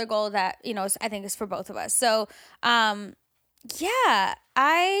that's another goal that, I think is for both of us. So, yeah,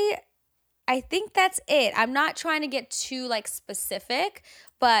 I think that's it. I'm not trying to get too like specific,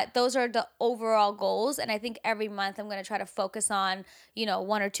 but those are the overall goals. And I think every month I'm going to try to focus on,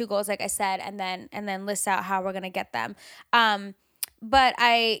 1 or 2 goals, like I said, and then list out how we're going to get them. But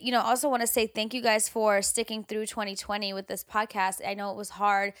I, also want to say thank you guys for sticking through 2020 with this podcast. I know it was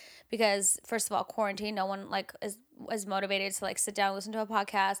hard because first of all, quarantine, no one like is motivated to like sit down and listen to a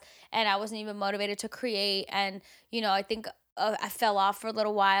podcast, and I wasn't even motivated to create. And I think I fell off for a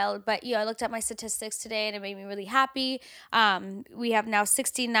little while, but I looked at my statistics today and it made me really happy. We have now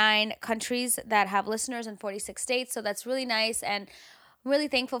 69 countries that have listeners in 46 states, so that's really nice, and I'm really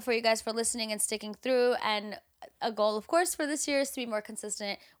thankful for you guys for listening and sticking through. And a goal, of course, for this year is to be more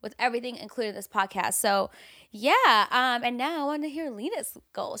consistent with everything, including this podcast. So, yeah. And now I want to hear Lena's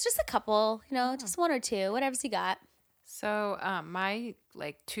goals. Just a couple, just 1 or 2, whatever's you got. So, my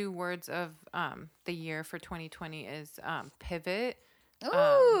like 2 words of the year for 2020 is pivot.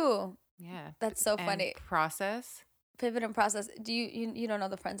 Ooh, Yeah, that's so and funny. process. Pivot and process. Do you don't know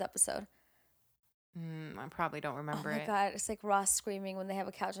the Friends episode? I probably don't Oh remember my it. God, it's like Ross screaming when they have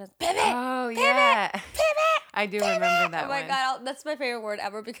a couch and it's, pivot, Oh pivot, yeah, pivot, I do pivot. remember Oh that my one. God, that's my favorite word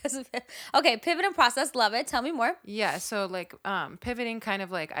ever because of it. Okay, pivot and process. Love it. Tell me more. Yeah, so like pivoting, kind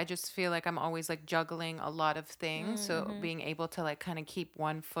of like I just feel like I'm always like juggling a lot of things. So Mm-hmm. being able to like kind of keep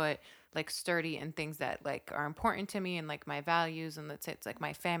one foot like sturdy in things that like are important to me and like my values, and let's say it's like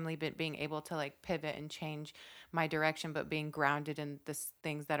my family, but being able to like pivot and change my direction, but being grounded in this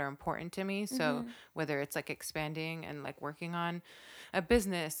things that are important to me. So Mm-hmm. whether it's like expanding and like working on a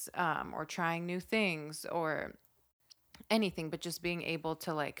business, or trying new things or anything, but just being able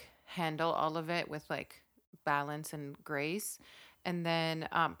to like handle all of it with like balance and grace. And then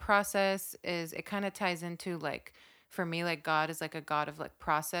process is, it kind of ties into like, for me, like God is like a God of like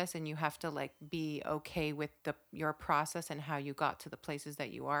process, and you have to like be okay with the your process and how you got to the places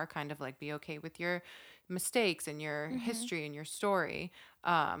that you are, kind of like be okay with your mistakes and your Mm-hmm. history and your story.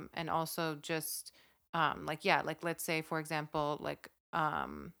 And also just like, yeah, like let's say for example, like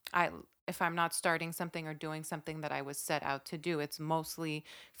I if I'm not starting something or doing something that I was set out to do, it's mostly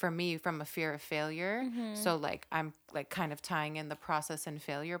for me from a fear of failure. Mm-hmm. So like I'm like kind of tying in the process and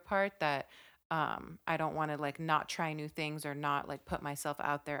failure part, that I don't want to like not try new things or not like put myself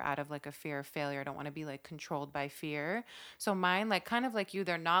out there out of like a fear of failure. I don't want to be like controlled by fear. So mine, like kind of like you,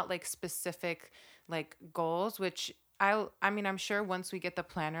 they're not like specific like goals, which I mean, I'm sure once we get the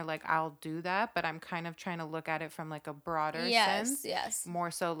planner, like I'll do that, but I'm kind of trying to look at it from like a broader Yes, sense, yes.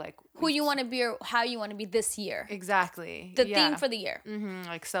 more so like Who you want to be or how you want to be this year. exactly. The theme Yeah. for the year.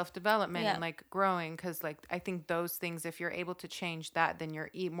 Like self development Yeah. and like growing, because like I think those things, if you're able to change that, then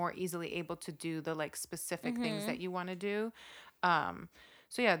you're more easily able to do the like specific things Mm-hmm. that you want to do. Um,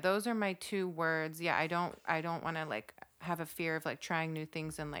 so yeah, those are my 2 words. Yeah, I don't want to like have a fear of like trying new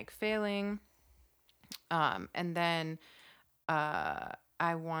things and like failing. And then uh,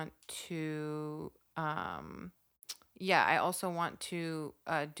 I want to, yeah, I also want to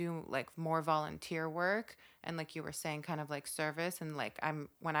do like more volunteer work. And like you were saying, kind of like service. And like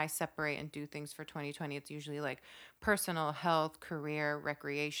when I separate and do things for 2020, it's usually like personal, health, career,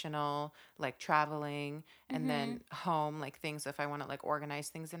 recreational, like traveling, and Mm-hmm. then home, like things if I want to like organize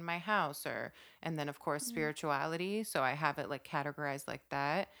things in my house, or, and then of course, Mm-hmm. spirituality. So I have it like categorized like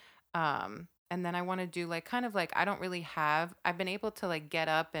that. And then I want to do like kind of like, I don't really have, I've been able to like get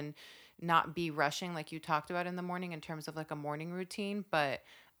up and not be rushing like you talked about in the morning in terms of like a morning routine, but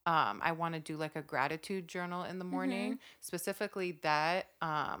I want to do like a gratitude journal in the morning, specifically that,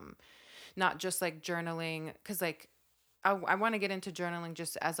 not just like journaling, because like I want to get into journaling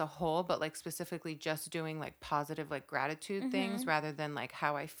just as a whole, but like specifically just doing like positive, like gratitude things rather than like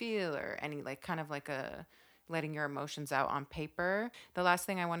how I feel or any like kind of like a letting your emotions out on paper. The last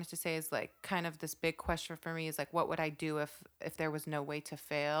thing I wanted to say is like kind of this big question for me is like, what would I do if there was no way to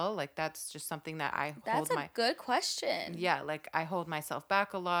fail? Like that's just something that I That's hold a my good question. yeah, like I hold myself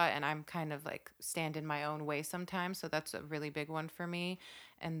back a lot and I'm kind of like stand in my own way sometimes. So that's a really big one for me.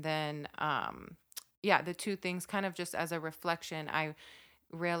 And then yeah, the two things kind of just as a reflection, I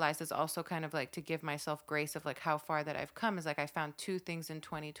realized is also kind of like to give myself grace of like how far that I've come is like I found two things in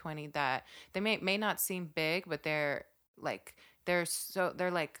 2020 that they may not seem big, but like they're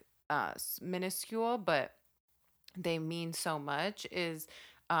like minuscule, but they mean so much is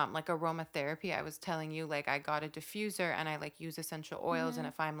like aromatherapy. I was telling you, like I got a diffuser and I like use essential oils. And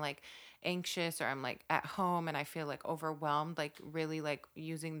if I'm like anxious or I'm like at home and I feel like overwhelmed, like really like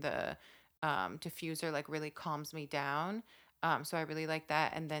using the diffuser like really calms me down. So I really like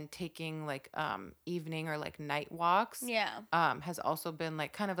that. And then taking like evening or like night walks Yeah. has also been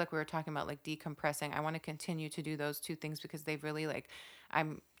like kind of like we were talking about like decompressing. I want to continue to do those two things because they've really like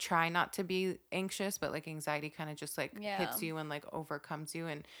I'm trying not to be anxious, but like anxiety kind of just like Yeah. hits you and like overcomes you.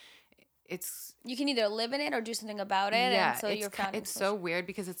 And it's, You can either live in it or do something about it. And yeah, so you're finding it's so weird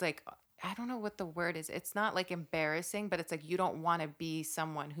because it's like, I don't know what the word is. It's not like embarrassing, but it's like you don't want to be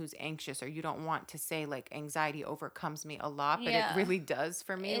someone who's anxious or you don't want to say like anxiety overcomes me a lot, but it Yeah. really does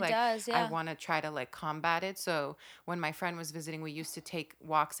for me. It Like does, I yeah. want to try to like combat it. So when my friend was visiting, we used to take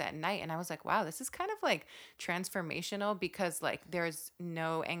walks at night and I was like, wow, this is kind of like transformational because like there's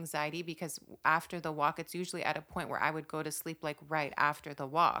no anxiety because after the walk, it's usually at a point where I would go to sleep like right after the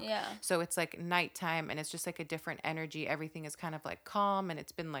walk. Yeah. So it's like nighttime and it's just like a different energy. Everything is kind of like calm and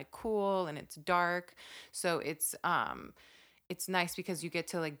it's been like cool and it's dark. So it's nice because you get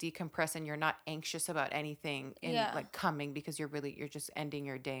to like decompress and you're not anxious about anything in Yeah. like coming because you're just ending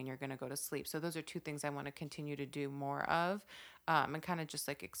your day and you're going to go to sleep. So those are two things I want to continue to do more of, and kind of just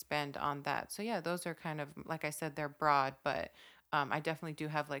like expand on that. So yeah, those are kind of, like I said, they're broad, but I definitely do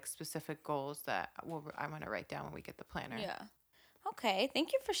have like specific goals that I want to write down when we get the planner. Yeah. Okay.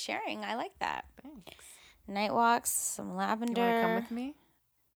 Thank you for sharing. I like that. Thanks. Night walks, some lavender. You want to come with me?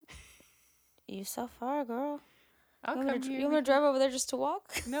 You so far, girl. I'll You come want here. to drive over there just to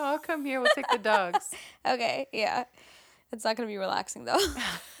walk? No, I'll come here. We'll take the dogs. Okay, yeah. It's not going to be relaxing, though.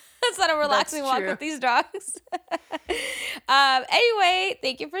 It's not a relaxing walk with these dogs. Anyway,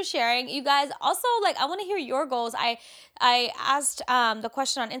 thank you for sharing. You guys, also, like, I want to hear your goals. I asked the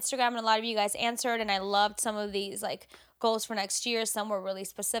question on Instagram, and a lot of you guys answered, and I loved some of these, like, goals for next year. Some were really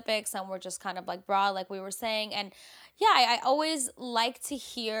specific. Some were just kind of, like, broad, like we were saying. And, yeah, I always like to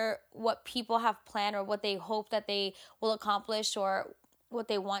hear what people have planned or what they hope that they will accomplish or what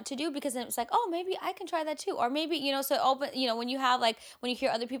they want to do, because then it's like, oh, maybe I can try that too. Or maybe, so open, when you have like, when you hear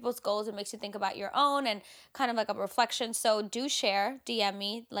other people's goals, it makes you think about your own and kind of like a reflection. So do share, DM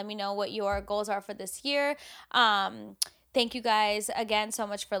me, let me know what your goals are for this year. Thank you guys again so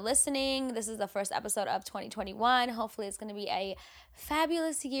much for listening. This is the first episode of 2021. Hopefully it's going to be a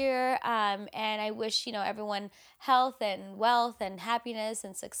fabulous year. And I wish, everyone health and wealth and happiness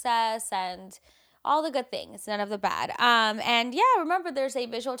and success and all the good things, none of the bad. And yeah, remember there's a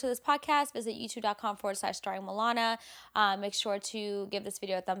visual to this podcast. Visit youtube.com/starring Milana. Make sure to give this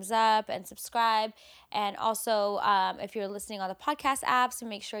video a thumbs up and subscribe. And also, if you're listening on the podcast apps,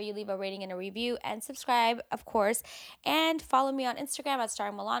 make sure you leave a rating and a review and subscribe, of course. And follow me on Instagram at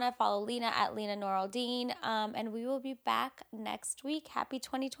Starring Milana. Follow Lena at Lena Noraldine. And we will be back next week. Happy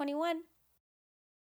 2021.